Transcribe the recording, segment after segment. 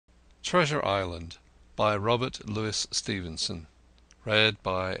Treasure Island by Robert Louis Stevenson. Read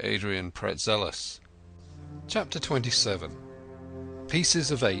by Adrian Praetzellis. Chapter 27.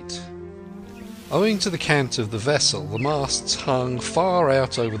 Pieces of 8. Owing to the cant of the vessel, the masts hung far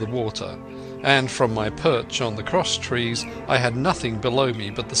out over the water, and from my perch on the cross trees I had nothing below me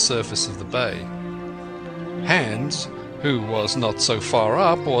but the surface of the bay. Hans, who was not so far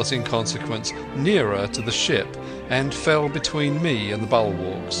up, was in consequence nearer to the ship, and fell between me and the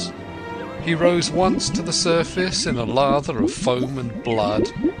bulwarks. He rose once to the surface in a lather of foam and blood,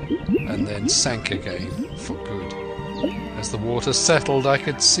 and then sank again for good. As the water settled, I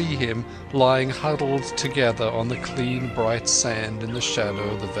could see him lying huddled together on the clean, bright sand in the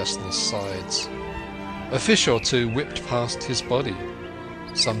shadow of the vessel's sides. A fish or two whipped past his body.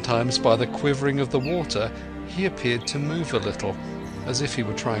 Sometimes, by the quivering of the water, he appeared to move a little, as if he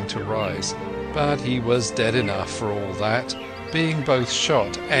were trying to rise, but he was dead enough for all that, being both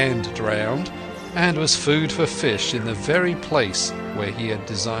shot and drowned, and was food for fish in the very place where he had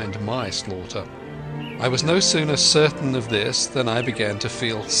designed my slaughter. I was no sooner certain of this than I began to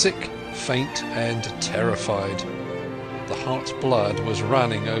feel sick, faint, and terrified. The hot blood was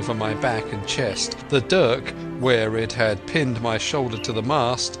running over my back and chest. The dirk, where it had pinned my shoulder to the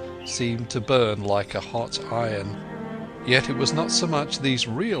mast, seemed to burn like a hot iron. Yet it was not so much these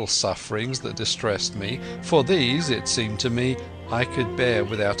real sufferings that distressed me, for these, it seemed to me, I could bear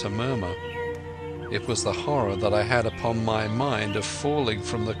without a murmur. It was the horror that I had upon my mind of falling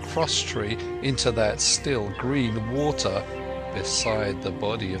from the cross-tree into that still green water beside the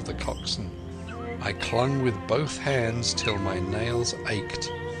body of the coxswain. I clung with both hands till my nails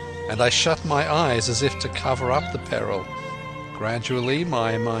ached, and I shut my eyes as if to cover up the peril. Gradually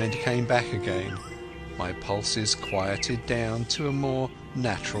my mind came back again. My pulses quieted down to a more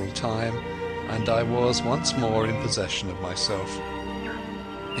natural time, and I was once more in possession of myself.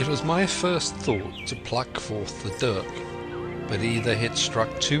 It was my first thought to pluck forth the dirk, but either it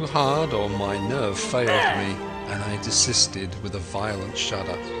struck too hard or my nerve failed me, and I desisted with a violent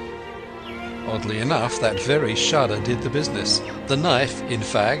shudder. Oddly enough, that very shudder did the business. The knife, in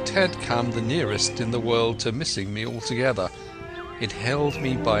fact, had come the nearest in the world to missing me altogether. It held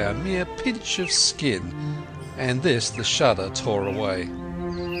me by a mere pinch of skin, and this the shudder tore away.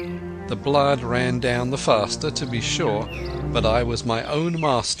 The blood ran down the faster, to be sure, but I was my own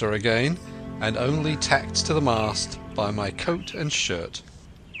master again, and only tacked to the mast by my coat and shirt.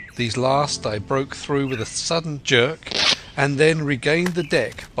 These last I broke through with a sudden jerk, and then regained the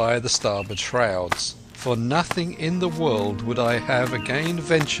deck by the starboard shrouds. For nothing in the world would I have again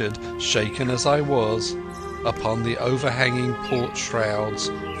ventured, shaken as I was, upon the overhanging port shrouds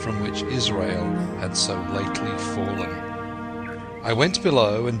from which Israel had so lately fallen. I went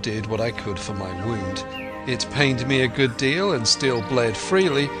below and did what I could for my wound. It pained me a good deal and still bled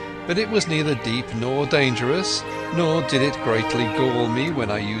freely, but it was neither deep nor dangerous, nor did it greatly gall me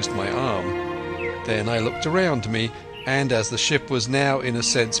when I used my arm. Then I looked around me, and as the ship was now in a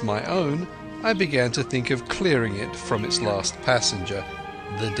sense my own, I began to think of clearing it from its last passenger,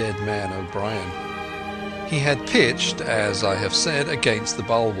 the dead man O'Brien. He had pitched, as I have said, against the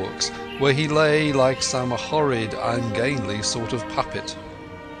bulwarks, where he lay like some horrid, ungainly sort of puppet.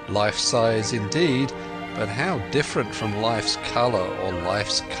 Life-size indeed, but how different from life's colour or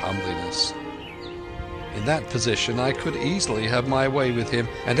life's comeliness. In that position I could easily have my way with him,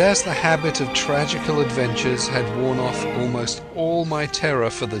 and as the habit of tragical adventures had worn off almost all my terror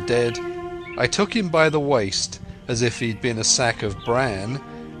for the dead, I took him by the waist, as if he'd been a sack of bran,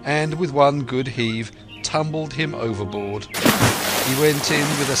 and with one good heave tumbled him overboard. He went in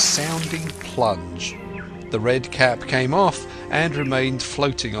with a sounding plunge. The red cap came off and remained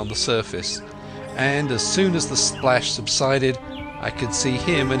floating on the surface, and as soon as the splash subsided, I could see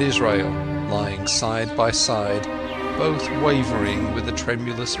him and Israel lying side by side, both wavering with the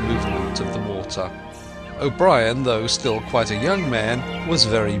tremulous movement of the water. O'Brien, though still quite a young man, was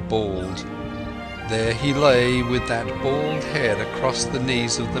very bald. There he lay with that bald head across the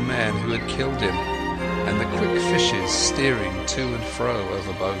knees of the man who had killed him, and the quick fishes steering to and fro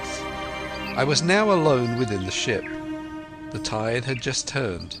over both. I was now alone within the ship. The tide had just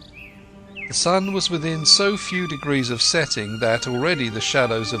turned. The sun was within so few degrees of setting that already the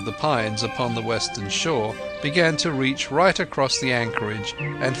shadows of the pines upon the western shore began to reach right across the anchorage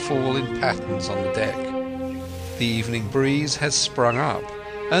and fall in patterns on the deck. The evening breeze had sprung up,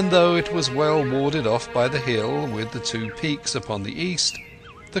 and though it was well warded off by the hill with the two peaks upon the east,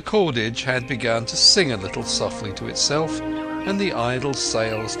 the cordage had begun to sing a little softly to itself, and the idle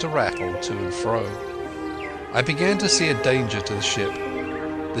sails to rattle to and fro. I began to see a danger to the ship.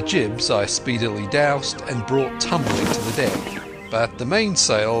 The jibs I speedily doused and brought tumbling to the deck. but the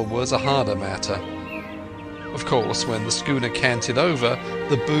mainsail was a harder matter. Of course, when the schooner canted over,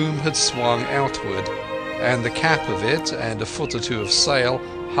 the boom had swung outward, and the cap of it and a foot or two of sail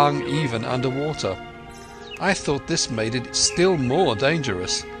hung even under water. I thought this made it still more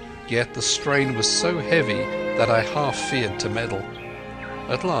dangerous, yet the strain was so heavy that I half feared to meddle.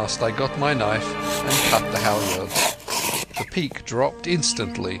 At last I got my knife and cut the halyards. The peak dropped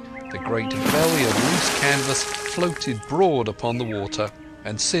instantly, the great belly of loose canvas floated broad upon the water,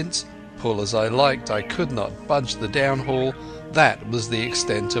 and since, pull as I liked, I could not budge the downhaul, that was the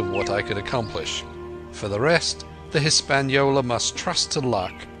extent of what I could accomplish. For the rest, the Hispaniola must trust to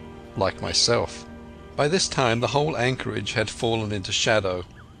luck, like myself. By this time the whole anchorage had fallen into shadow.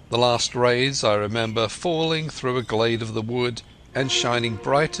 The last rays, I remember, falling through a glade of the wood and shining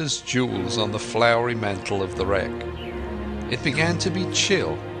bright as jewels on the flowery mantle of the wreck. It began to be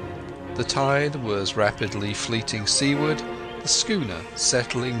chill. The tide was rapidly fleeting seaward, the schooner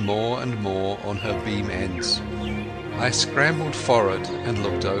settling more and more on her beam ends. I scrambled forward and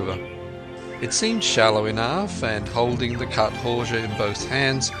looked over. It seemed shallow enough, and holding the cut hawser in both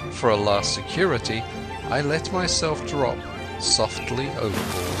hands for a last security, I let myself drop softly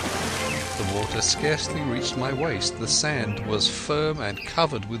overboard. The water scarcely reached my waist, the sand was firm and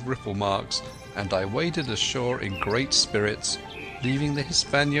covered with ripple marks, and I waded ashore in great spirits, leaving the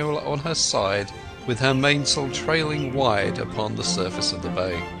Hispaniola on her side with her mainsail trailing wide upon the surface of the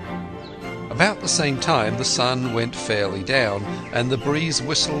bay. About the same time the sun went fairly down, and the breeze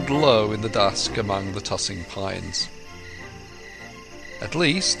whistled low in the dusk among the tossing pines. At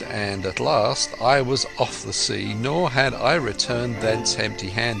least, and at last, I was off the sea, nor had I returned thence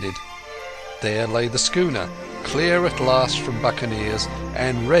empty-handed. There lay the schooner, clear at last from buccaneers,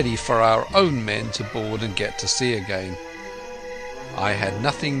 and ready for our own men to board and get to sea again. I had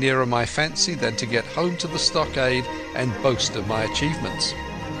nothing nearer my fancy than to get home to the Stockade and boast of my achievements.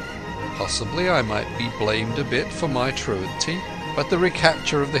 Possibly I might be blamed a bit for my truancy, but the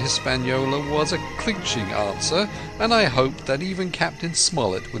recapture of the Hispaniola was a clinching answer, and I hoped that even Captain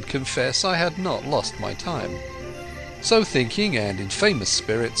Smollett would confess I had not lost my time. So thinking, and in famous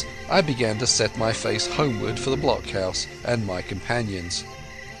spirits, I began to set my face homeward for the blockhouse and my companions.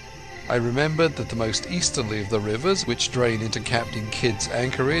 I remembered that the most easterly of the rivers which drain into Captain Kidd's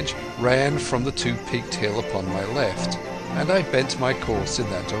anchorage ran from the two-peaked hill upon my left, and I bent my course in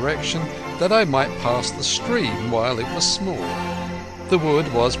that direction that I might pass the stream while it was small. The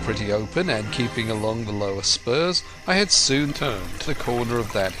wood was pretty open, and keeping along the lower spurs, I had soon turned the corner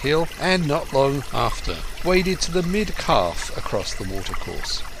of that hill, and not long after waded to the mid-calf across the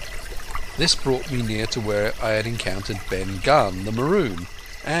watercourse. This brought me near to where I had encountered Ben Gunn, the Maroon,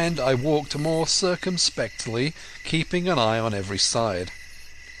 and I walked more circumspectly, keeping an eye on every side.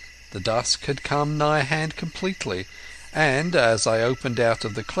 The dusk had come nigh hand completely, and as I opened out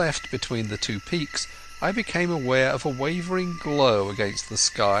of the cleft between the two peaks, I became aware of a wavering glow against the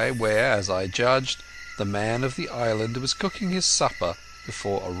sky where, as I judged, the man of the island was cooking his supper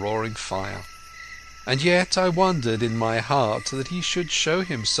before a roaring fire. And yet I wondered in my heart that he should show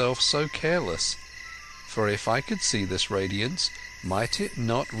himself so careless, for if I could see this radiance, might it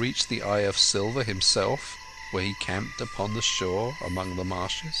not reach the Eye of Silver himself, where he camped upon the shore among the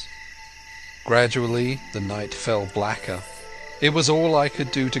marshes? Gradually the night fell blacker. It was all I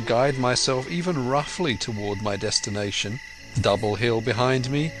could do to guide myself even roughly toward my destination. The double hill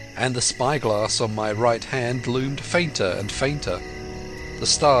behind me and the spyglass on my right hand loomed fainter and fainter. The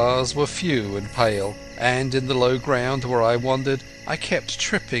stars were few and pale, and in the low ground where I wandered I kept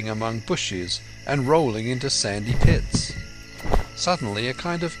tripping among bushes and rolling into sandy pits. Suddenly a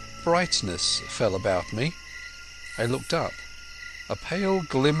kind of brightness fell about me. I looked up. A pale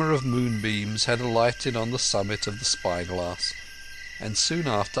glimmer of moonbeams had alighted on the summit of the spyglass, and soon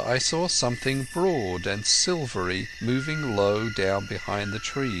after I saw something broad and silvery moving low down behind the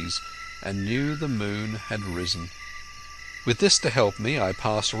trees, and knew the moon had risen. With this to help me, I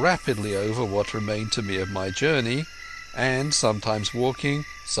passed rapidly over what remained to me of my journey, and, sometimes walking,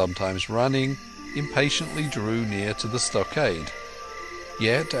 sometimes running, impatiently drew near to the stockade.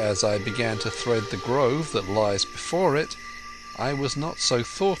 Yet, as I began to thread the grove that lies before it, I was not so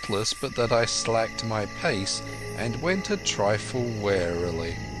thoughtless but that I slacked my pace and went a trifle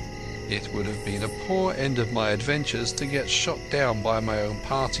warily. It would have been a poor end of my adventures to get shot down by my own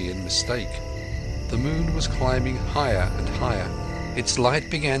party in mistake. The moon was climbing higher and higher. Its light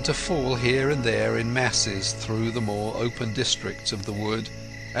began to fall here and there in masses through the more open districts of the wood,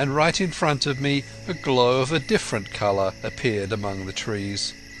 and right in front of me a glow of a different colour appeared among the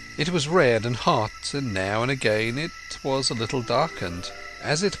trees. It was red and hot, and now and again it was a little darkened,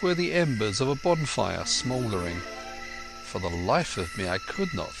 as it were the embers of a bonfire smouldering. For the life of me I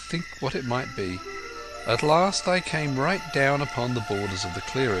could not think what it might be. At last I came right down upon the borders of the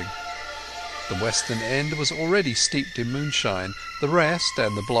clearing. The western end was already steeped in moonshine. The rest,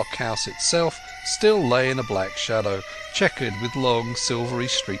 and the blockhouse itself, still lay in a black shadow, checkered with long silvery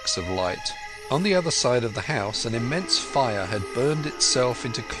streaks of light. On the other side of the house an immense fire had burned itself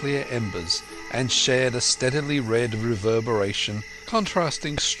into clear embers, and shed a steadily red reverberation,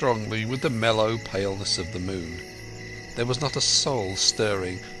 contrasting strongly with the mellow paleness of the moon. There was not a soul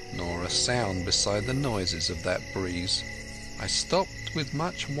stirring, nor a sound beside the noises of that breeze. I stopped with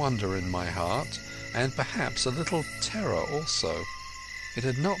much wonder in my heart, and perhaps a little terror also. It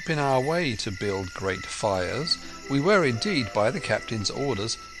had not been our way to build great fires. We were indeed, by the captain's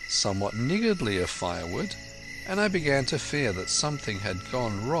orders, somewhat niggardly of firewood, and I began to fear that something had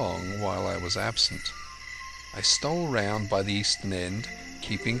gone wrong while I was absent. I stole round by the eastern end,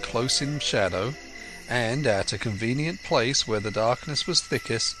 keeping close in shadow, and at a convenient place where the darkness was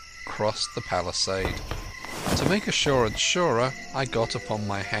thickest, crossed the palisade. To make assurance surer, I got upon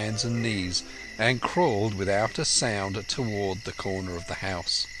my hands and knees and crawled without a sound toward the corner of the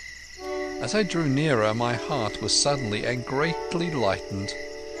house. As I drew nearer, my heart was suddenly and greatly lightened.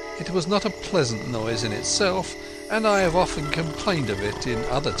 It was not a pleasant noise in itself, and I have often complained of it in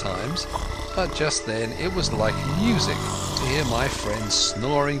other times, but just then it was like music to hear my friends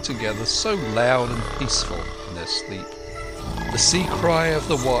snoring together so loud and peaceful in their sleep. The sea cry of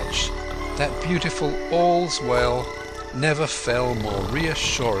the watch, that beautiful "All's well," never fell more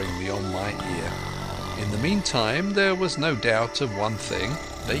reassuringly on my ear. In the meantime there was no doubt of one thing: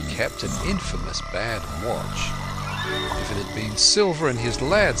 they kept an infamous bad watch. If it had been Silver and his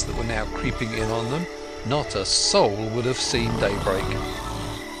lads that were now creeping in on them, not a soul would have seen daybreak.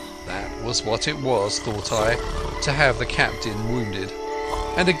 That was what it was, thought I, to have the captain wounded.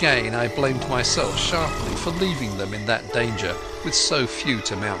 And again I blamed myself sharply for leaving them in that danger with so few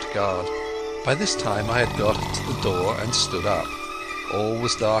to mount guard. By this time I had got to the door and stood up. All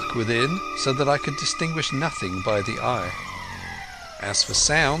was dark within, so that I could distinguish nothing by the eye. As for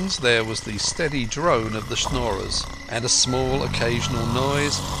sounds, there was the steady drone of the snorers, and a small occasional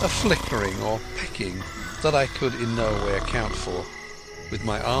noise, a flickering or pecking, that I could in no way account for. With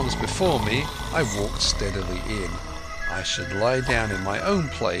my arms before me, I walked steadily in. I should lie down in my own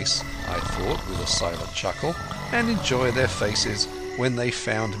place, I thought with a silent chuckle, and enjoy their faces when they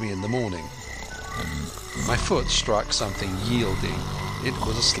found me in the morning. My foot struck something yielding. It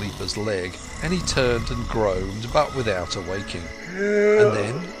was a sleeper's leg, and he turned and groaned, but without awaking. And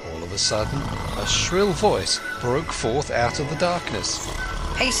then, all of a sudden, a shrill voice broke forth out of the darkness.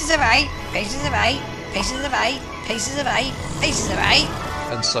 "Pieces of 8, pieces of 8, pieces of 8, pieces of 8, pieces of 8.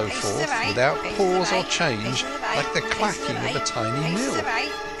 And so forth, without pause or change, like the clacking of a tiny mill.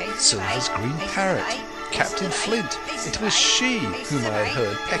 Silver's green parrot, Captain Flint. It was she whom I had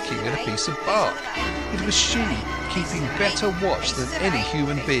heard pecking at a piece of bark. It was she, keeping better watch than any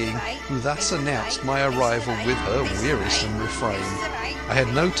human being, who thus announced my arrival with her wearisome refrain. I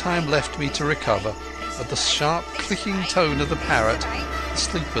had no time left me to recover. At the sharp clicking tone of the parrot, the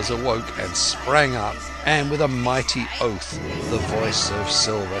sleepers awoke and sprang up, and with a mighty oath the voice of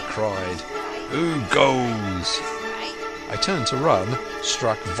Silver cried, "Who goes?" I turned to run,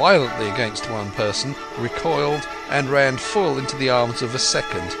 struck violently against one person, recoiled, and ran full into the arms of a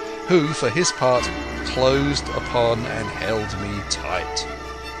second, who, for his part, closed upon and held me tight.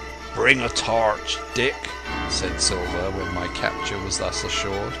 "Bring a torch, Dick," said Silver when my capture was thus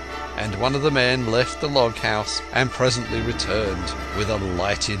assured, and one of the men left the log-house and presently returned with a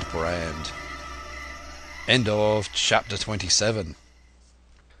lighted brand. End of Chapter 27.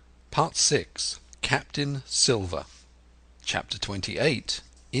 Part 6. Captain Silver. Chapter 28.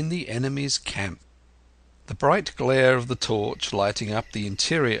 In the enemy's camp. The bright glare of the torch lighting up the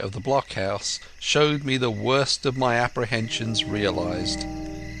interior of the blockhouse showed me the worst of my apprehensions realized.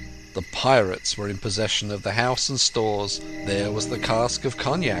 The pirates were in possession of the house and stores. There was the cask of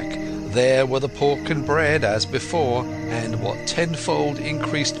cognac. There were the pork and bread as before, and what tenfold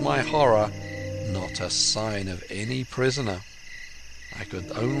increased my horror, not a sign of any prisoner. I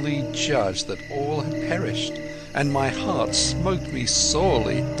could only judge that all had perished, and my heart smote me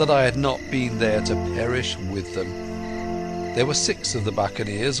sorely that I had not been there to perish with them. There were 6 of the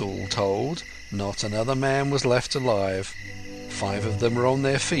buccaneers, all told. Not another man was left alive. 5 of them were on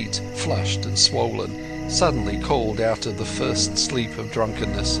their feet, flushed and swollen, suddenly called out of the first sleep of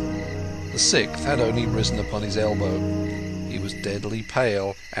drunkenness. The 6th had only risen upon his elbow. He was deadly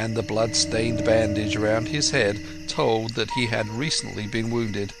pale, and the blood-stained bandage round his head told that he had recently been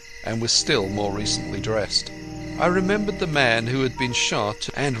wounded, and was still more recently dressed. I remembered the man who had been shot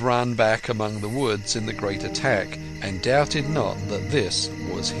and run back among the woods in the great attack, and doubted not that this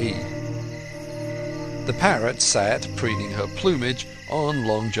was he. The parrot sat preening her plumage on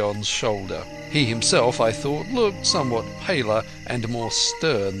Long John's shoulder. He himself, I thought, looked somewhat paler and more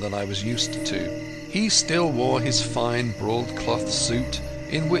stern than I was used to. He still wore his fine broadcloth suit,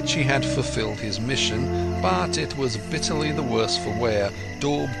 in which he had fulfilled his mission, but it was bitterly the worse for wear,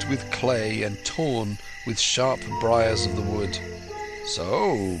 daubed with clay and torn with sharp briars of the wood.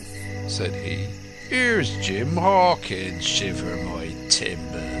 "So," said he, "here's Jim Hawkins, shiver my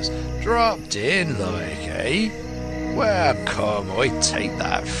timbers. Dropped in like, eh? Well, come, I take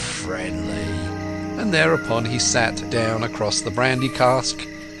that friendly." And thereupon he sat down across the brandy cask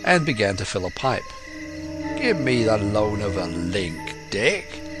and began to fill a pipe. "Give me the loan of a link,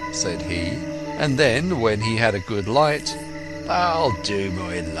 Dick," said he, and then, when he had a good light, "That'll do,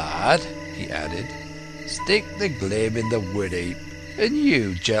 my lad," he added. "Stick the glim in the wood heap, and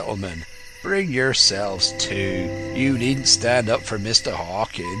you, gentlemen, bring yourselves to. You needn't stand up for Mr.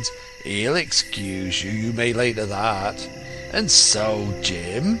 Hawkins. He'll excuse you, you may lay to that. And so,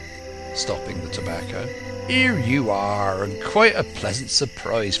 Jim," stopping the tobacco, "here you are, and quite a pleasant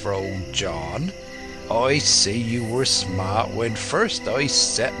surprise for old John. I see you were smart when first I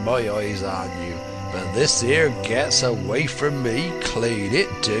set my eyes on you, but this here gets away from me clean, it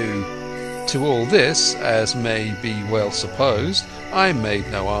do." To all this, as may be well supposed, I made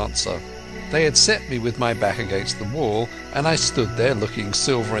no answer. They had set me with my back against the wall, and I stood there looking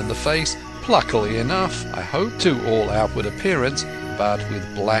Silver in the face, pluckily enough, I hope, to all outward appearance, but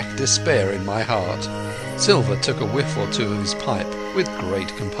with black despair in my heart. Silver took a whiff or two of his pipe with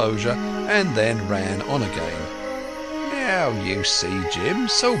great composure, and then ran on again. "Now you see, Jim,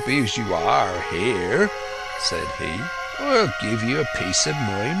 so be as you are here," said he, "I'll give you a piece of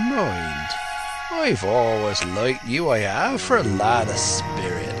my mind. I've always liked you, I have, for a lad of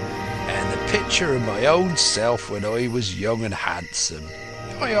spirit, and the picture of my own self when I was young and handsome.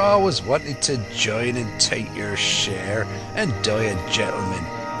 I always wanted to join and take your share and die a gentleman,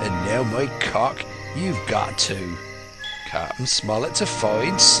 and now, my cock, you've got to. Captain Smollett's a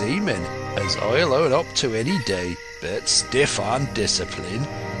fine seaman, as I'll own up to any day, but stiff on discipline.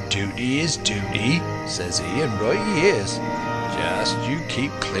 Duty is duty, says he, and right he is. Just you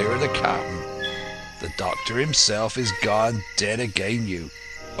keep clear of the captain. The doctor himself is gone dead again you.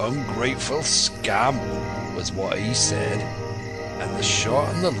 Ungrateful scamp, was what he said. And the short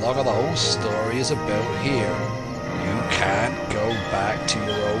and the long of the whole story is about here. You can't go back to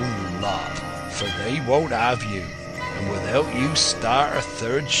your own lot, for they won't have you. And without you start a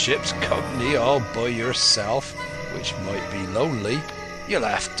third ship's company all by yourself, which might be lonely, you'll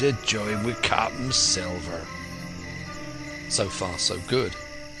have to join with Captain Silver." So far so good.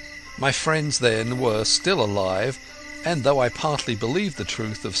 My friends then were still alive, and though I partly believed the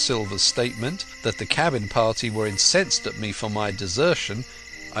truth of Silver's statement that the cabin party were incensed at me for my desertion,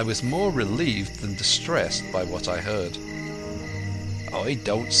 I was more relieved than distressed by what I heard. "I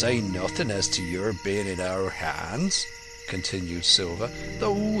don't say nothing as to your being in our hands," continued Silver,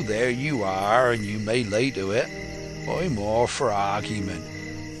 "though there you are, and you may lay to it. I'm all for argument.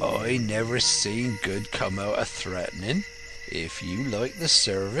 I never seen good come out of threatening. If you like the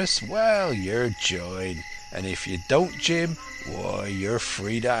service, well, you're joined, and if you don't, Jim, why, you're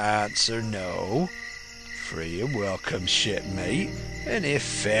free to answer no. Free and welcome, shipmate, and if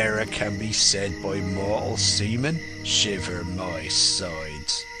fairer can be said by mortal seamen, shiver my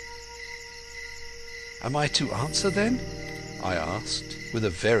sides." "Am I to answer then?" I asked, with a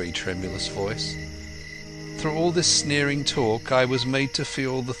very tremulous voice. Through all this sneering talk I was made to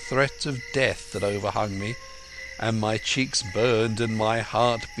feel the threat of death that overhung me, and my cheeks burned and my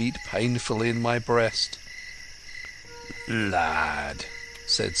heart beat painfully in my breast. "Lad,"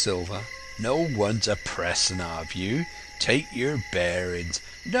 said Silver, "no one's a-pressing of you. Take your bearings.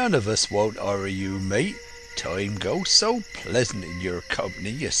 None of us won't hurry you, mate. Time goes so pleasant in your company,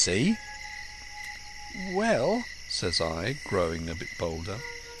 you see." "Well," says I, growing a bit bolder,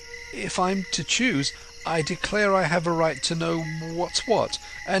 "if I'm to choose, I declare I have a right to know what's what,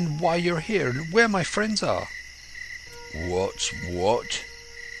 and why you're here, and where my friends are." "What's what?"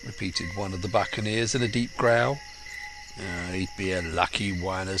 repeated one of the buccaneers in a deep growl. "He'd be a lucky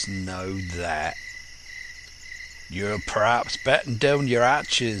one as knowed that. You'll perhaps batten down your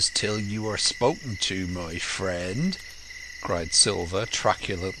hatches till you are spoken to, my friend," cried Silver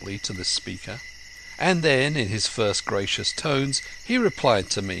truculently to the speaker. And then, in his first gracious tones, he replied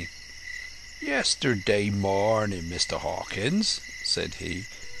to me. "Yesterday morning, Mr. Hawkins," said he,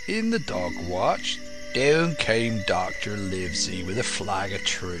 "in the dog watch, down came Dr. Livesey with a flag of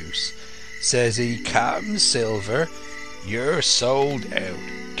truce. Says he, 'Captain Silver, you're sold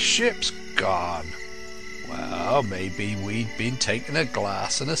out. Ship's gone.' Well, maybe we'd been taking a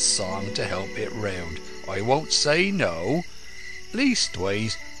glass and a song to help it round. I won't say no.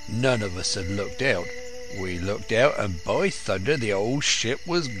 Leastways, none of us had looked out. We looked out, and by thunder, the old ship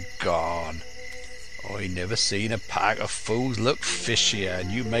was gone. I never seen a pack of fools look fishier,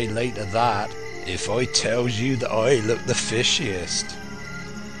 and you may lay to that if I tells you that I look the fishiest.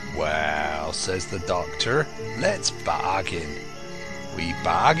 Well, says the doctor, let's bargain. We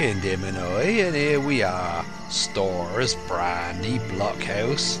bargained, him and I, and here we are. Stores, brandy,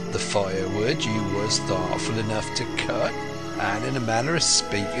 blockhouse, the firewood you was thoughtful enough to cut, and in a manner of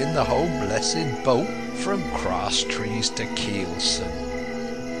speaking, the whole blessed boat from Cross Trees to Keelson.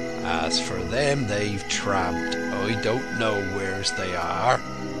 As for them, they've tramped. I don't know where's they are.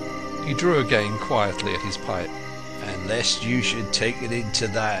 He drew again quietly at his pipe. Unless you should take it into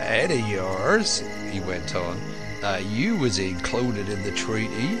that head of yours, he went on, that you was included in the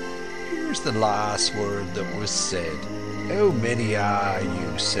treaty. Here's the last word that was said. How many are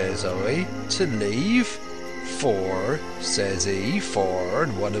you, says I, to leave? 4, says he, 4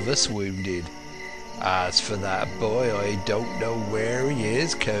 and one of us wounded. As for that boy, I don't know where he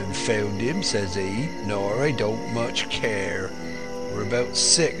is, confound him, says he, nor I don't much care. We're about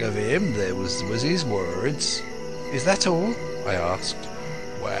sick of him, there was his words. Is that all? I asked.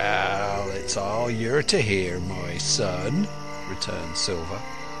 Well, it's all you're to hear, my son, returned Silver.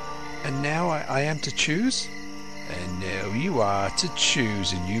 And now I am to choose? And now you are to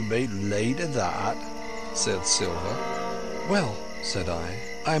choose, and you may lay to that, said Silver. Well, said I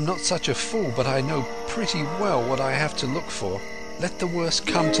am not such a fool, but I know pretty well what I have to look for. Let the worst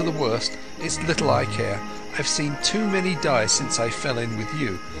come to the worst. It's little I care. I've seen too many die since I fell in with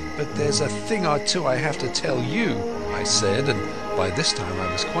you. But there's a thing or two I have to tell you, I said, and by this time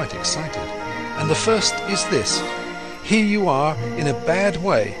I was quite excited. And the first is this. Here you are in a bad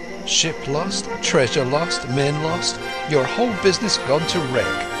way. Ship lost, treasure lost, men lost, your whole business gone to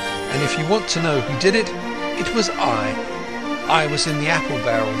wreck. And if you want to know who did it, it was I. I was in the apple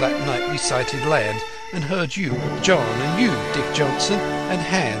barrel that night we sighted land, and heard you, John, and you, Dick Johnson, and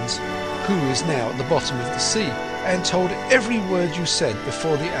Hans, who is now at the bottom of the sea, and told every word you said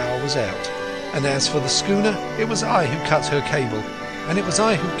before the hour was out. And as for the schooner, it was I who cut her cable, and it was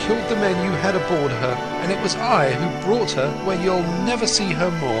I who killed the men you had aboard her, and it was I who brought her where you'll never see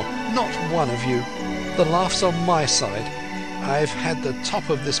her more, not one of you. The laugh's on my side. I've had the top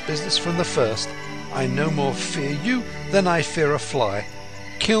of this business from the first. I no more fear you than I fear a fly.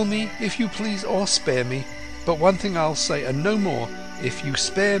 Kill me, if you please, or spare me. But one thing I'll say, and no more. If you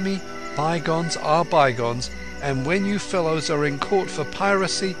spare me, bygones are bygones, and when you fellows are in court for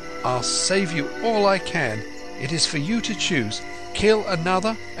piracy, I'll save you all I can. It is for you to choose. Kill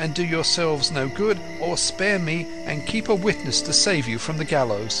another and do yourselves no good, or spare me and keep a witness to save you from the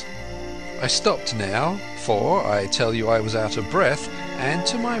gallows. I stopped now, for I tell you I was out of breath, and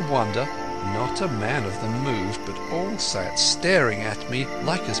to my wonder, not a man of them moved, but all sat staring at me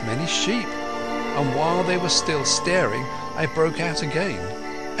like as many sheep. And while they were still staring, I broke out again.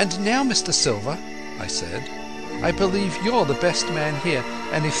 And now, Mr. Silver, I said, I believe you're the best man here,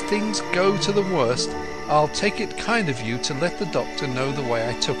 and if things go to the worst, I'll take it kind of you to let the doctor know the way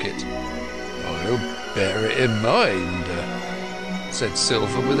I took it. I'll bear it in mind, said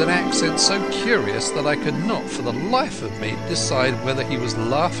Silver with an accent so curious that I could not for the life of me decide whether he was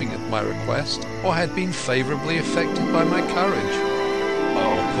laughing at my request or had been favourably affected by my courage.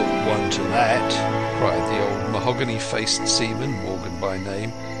 I'll put one to that, cried the old mahogany-faced seaman, Morgan by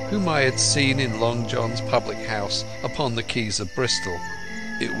name, whom I had seen in Long John's public house upon the quays of Bristol.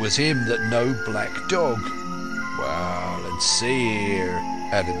 It was him that no black dog. Well, and see here,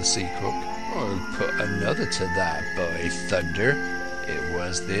 added the sea cook, I'll put another to that, by thunder. It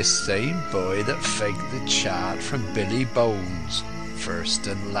was this same boy that faked the chart from Billy Bones. First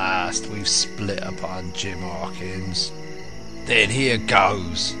and last we've split upon Jim Hawkins. Then here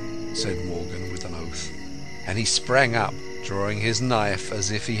goes, said Morgan with an oath, and he sprang up, drawing his knife as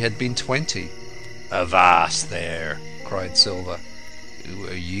if he had been 20. Avast there, cried Silver. Who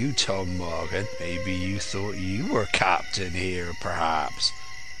are you, Tom Morgan? Maybe you thought you were captain here, perhaps.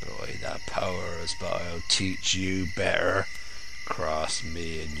 By the powers, but I'll teach you better. Cross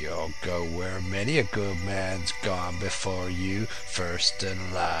me and you'll go where many a good man's gone before you, first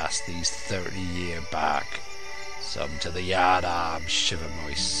and last, these 30 year back. Some to the yard arms shiver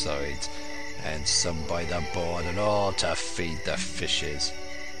my sides, and some by the board, and all to feed the fishes.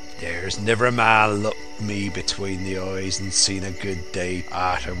 There's never a man looked me between the eyes and seen a good day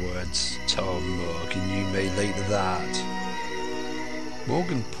afterwards. Tom Morgan, you may lay to that.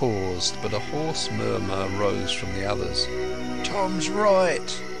 Morgan paused, but a hoarse murmur rose from the others. Tom's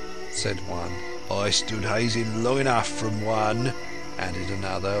right, said one. I stood hazing long enough from one," added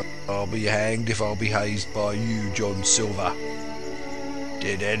another. "I'll be hanged if I'll be hazed by you, John Silver."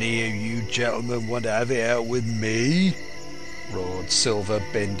 "Did any of you gentlemen want to have it out with me?" roared Silver,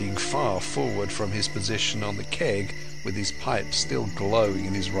 bending far forward from his position on the keg, with his pipe still glowing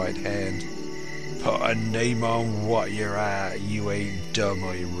in his right hand. "Put a name on what you're at. You ain't dumb,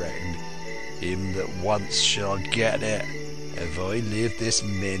 I reckon. Him that once shall get it. Have I lived this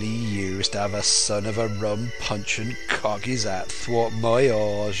many years to have a son of a rum puncheon cock his hat thwart my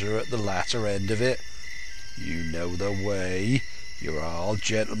hawser at the latter end of it? You know the way. You're all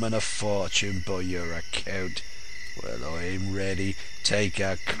gentlemen of fortune by your account. Well, I'm ready. Take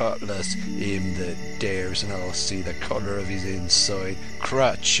a cutlass, him that dares, and I'll see the colour of his inside,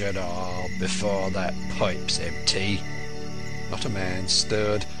 crutch and all, before that pipe's empty." Not a man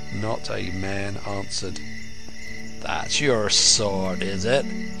stirred, not a man answered. "That's your sort, is it?"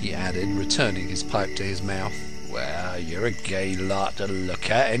 he added, returning his pipe to his mouth. "Well, you're a gay lot to look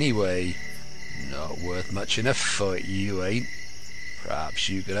at, anyway. Not worth much in a fight, you ain't. Perhaps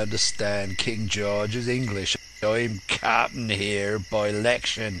you can understand King George's English. I'm captain here by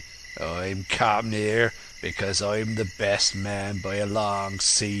election. I'm captain here because I'm the best man by a long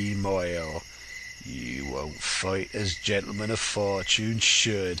sea mile. You won't fight as gentlemen of fortune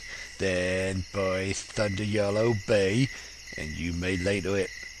should, then by thunder you'll obey, and you may lay to it.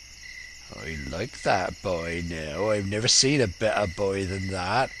 I like that boy now. I've never seen a better boy than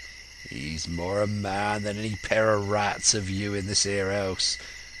that. He's more a man than any pair of rats of you in this here house.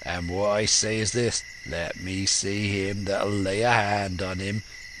 And what I say is this: let me see him that'll lay a hand on him.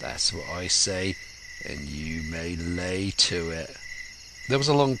 That's what I say, and you may lay to it." There was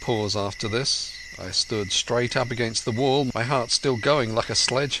a long pause after this. I stood straight up against the wall, my heart still going like a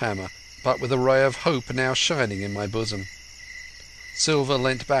sledgehammer, but with a ray of hope now shining in my bosom. Silver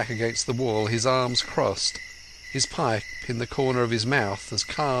leant back against the wall, his arms crossed, his pipe in the corner of his mouth, as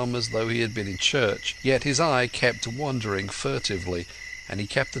calm as though he had been in church, yet his eye kept wandering furtively, and he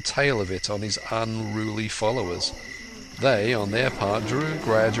kept the tail of it on his unruly followers. They, on their part, drew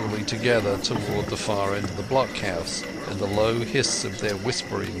gradually together toward the far end of the blockhouse, and the low hiss of their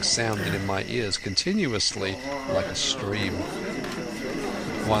whispering sounded in my ears continuously like a stream.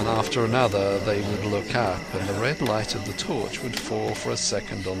 One after another they would look up, and the red light of the torch would fall for a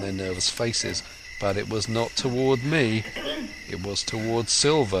second on their nervous faces, but it was not toward me. It was toward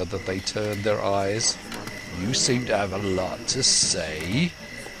Silver that they turned their eyes. "You seem to have a lot to say,"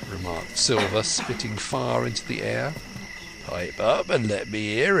 remarked Silver, spitting far into the air. "Pipe up and let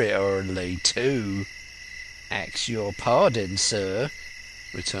me hear it, or lay to." "Ax your pardon, sir,"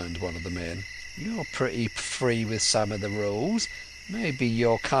 returned one of the men. "You're pretty free with some of the rules. Maybe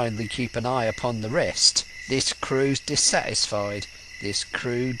you'll kindly keep an eye upon the rest. This crew's dissatisfied. This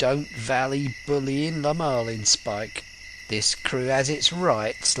crew don't vally bullying the marlinspike. This crew has its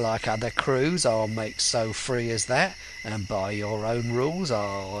rights like other crews. I'll make so free as that, and by your own rules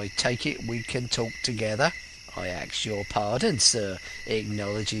I take it we can talk together. I ask your pardon, sir,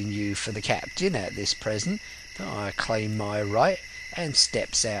 acknowledging you for the captain at this present, but I claim my right, and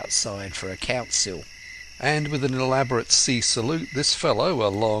steps outside for a council." And with an elaborate sea salute, this fellow, a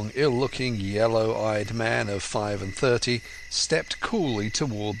long, ill-looking, yellow-eyed man of 35, stepped coolly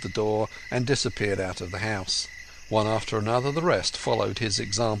toward the door and disappeared out of the house. One after another the rest followed his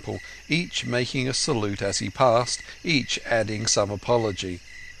example, each making a salute as he passed, each adding some apology.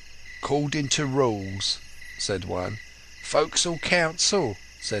 "According to rules," said one. "Forecastle council,"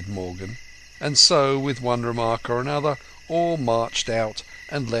 said Morgan. And so, with one remark or another, all marched out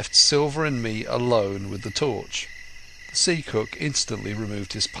and left Silver and me alone with the torch. The sea cook instantly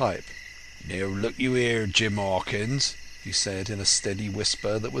removed his pipe. "Now look you here, Jim Hawkins," he said in a steady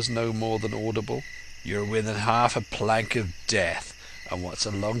whisper that was no more than audible. "You're within half a plank of death, and what's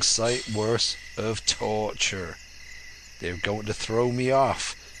a long sight worse, of torture. They're going to throw me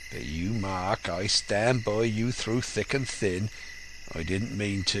off, but you mark, I stand by you through thick and thin. I didn't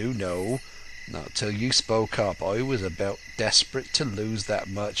mean to, no, not till you spoke up. I was about desperate to lose that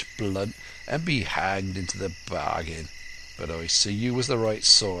much blood and be hanged into the bargain. But I see you was the right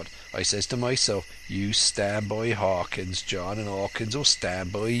sort. I says to myself, you stand by Hawkins, John, and Hawkins will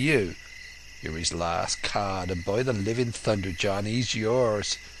stand by you. You're his last card, and by the living thunder, John, he's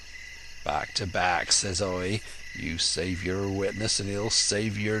yours. Back to back, says I. You save your witness, and he'll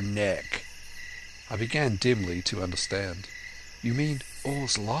save your neck." I began dimly to understand. "You mean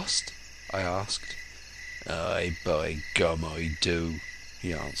all's lost?" I asked. "Aye, by gum, I do,"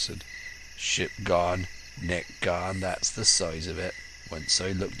 he answered. "Ship gone, neck gone, that's the size of it. Once I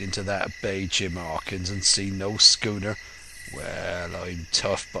looked into that bay, Jim Hawkins, and seen no schooner, well, I'm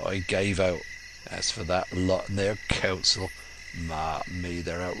tough, but I gave out. As for that lot in their council, mark me,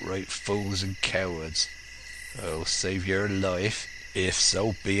 they're outright fools and cowards. I'll save your life, if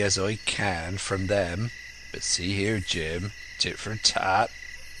so be as I can, from them. But see here, Jim, tit for tat,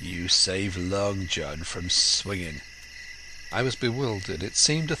 you save Long John from swinging." I was bewildered. It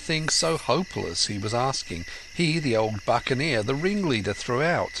seemed a thing so hopeless he was asking. He, the old buccaneer, the ringleader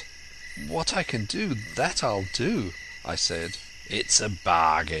throughout. "What I can do, that I'll do," I said. "It's a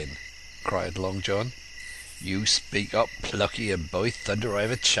bargain," cried Long John. "You speak up plucky, and by thunder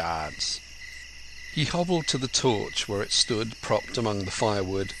I've a chance." He hobbled to the torch where it stood propped among the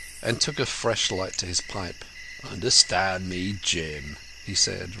firewood, and took a fresh light to his pipe. "Understand me, Jim," he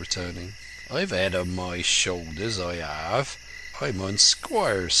said, returning. "I've had on my shoulders, I have. I'm on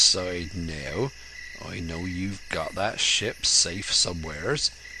Squire's side now. I know you've got that ship safe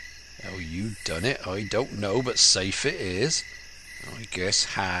somewheres. How you done it I don't know, but safe it is. I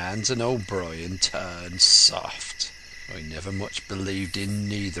guess Hans and O'Brien turned soft. I never much believed in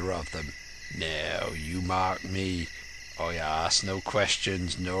neither of them. Now, you mark me. I ask no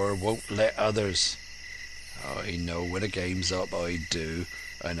questions, nor won't let others. I know when a game's up, I do,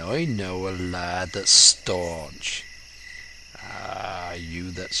 and I know a lad that's staunch. Ah,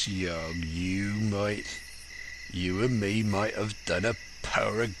 you that's young, you and me might have done a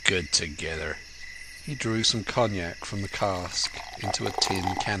power of good together." He drew some cognac from the cask into a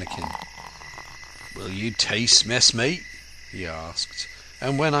tin cannikin. "Will you taste, messmate?" he asked,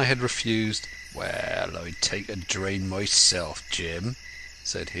 and when I had refused, "Well, I'd take a drain myself, Jim,"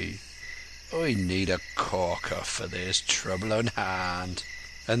 said he. "I need a corker, for there's trouble on hand."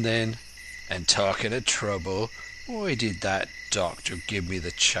 And then, "And talking of trouble, why did that doctor give me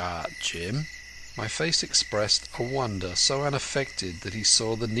the chart, Jim?" My face expressed a wonder so unaffected that he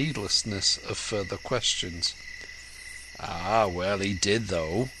saw the needlessness of further questions. "Ah, well, he did,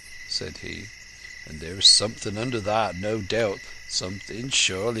 though," said he. "And there's something under that, no doubt. Something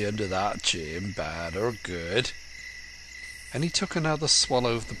surely under that, Jim, bad or good." And he took another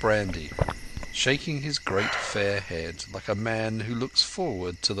swallow of the brandy, shaking his great fair head like a man who looks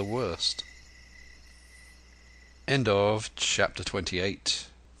forward to the worst. End of Chapter 28.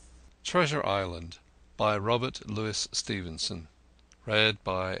 Treasure Island by Robert Louis Stevenson. Read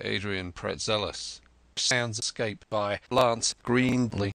by Adrian Praetzellis. Soundscape by Greenlee.